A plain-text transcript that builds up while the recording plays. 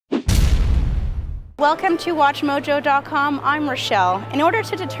Welcome to WatchMojo.com. I'm Rochelle. In order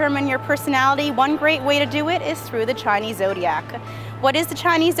to determine your personality, one great way to do it is through the Chinese Zodiac. What is the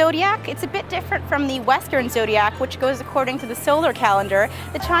Chinese Zodiac? It's a bit different from the Western Zodiac, which goes according to the solar calendar.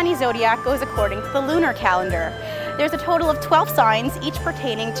 The Chinese Zodiac goes according to the lunar calendar. There's a total of 12 signs, each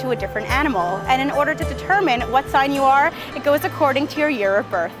pertaining to a different animal. And in order to determine what sign you are, it goes according to your year of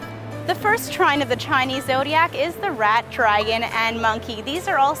birth. The first trine of the Chinese Zodiac is the rat, dragon, and monkey. These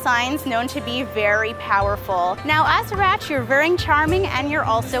are all signs known to be very powerful. Now, as a rat, you're very charming and you're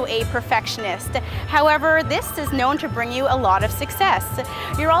also a perfectionist. However, this is known to bring you a lot of success.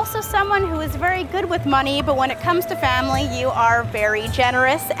 You're also someone who is very good with money, but when it comes to family, you are very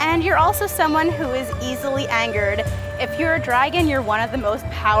generous, and you're also someone who is easily angered. If you're a dragon, you're one of the most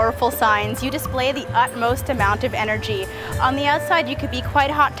powerful signs. You display the utmost amount of energy. On the outside, you could be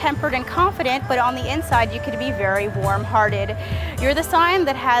quite hot-tempered and confident, but on the inside, you could be very warm-hearted. You're the sign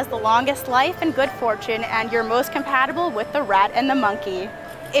that has the longest life and good fortune, and you're most compatible with the rat and the monkey.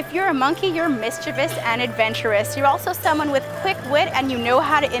 If you're a monkey, you're mischievous and adventurous. You're also someone with quick wit and you know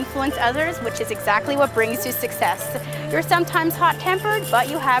how to influence others, which is exactly what brings you success. You're sometimes hot-tempered, but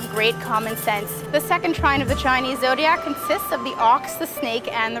you have great common sense. The second trine of the Chinese Zodiac consists of the ox, the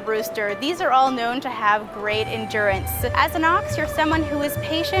snake, and the rooster. These are all known to have great endurance. As an ox, you're someone who is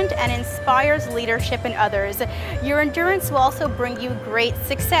patient and inspires leadership in others. Your endurance will also bring you great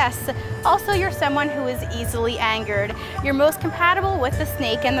success. Also, you're someone who is easily angered. You're most compatible with the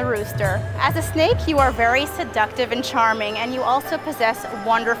snake and the rooster. As a snake, you are very seductive and charming, and you also possess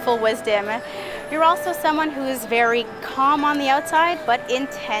wonderful wisdom. You're also someone who is very calm on the outside, but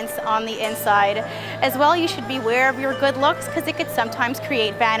intense on the inside. As well, you should beware of your good looks because it could sometimes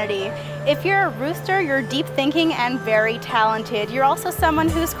create vanity. If you're a rooster, you're deep thinking and very talented. You're also someone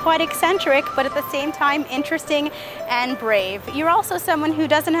who's quite eccentric, but at the same time interesting and brave. You're also someone who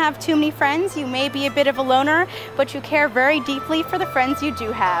doesn't have too many friends. You may be a bit of a loner, but you care very deeply for the friends you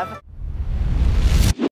do have.